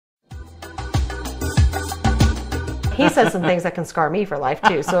He says some things that can scar me for life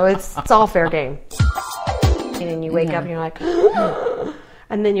too, so it's all fair game. And you wake up and you're like,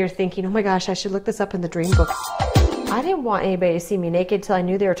 and then you're thinking, oh my gosh, I should look this up in the dream book. I didn't want anybody to see me naked till I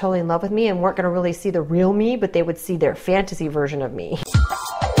knew they were totally in love with me and weren't going to really see the real me, but they would see their fantasy version of me.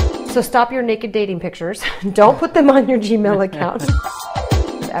 So stop your naked dating pictures. Don't put them on your Gmail account.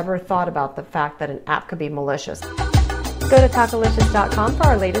 Ever thought about the fact that an app could be malicious? Go to Talkalicious.com for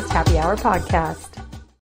our latest happy hour podcast.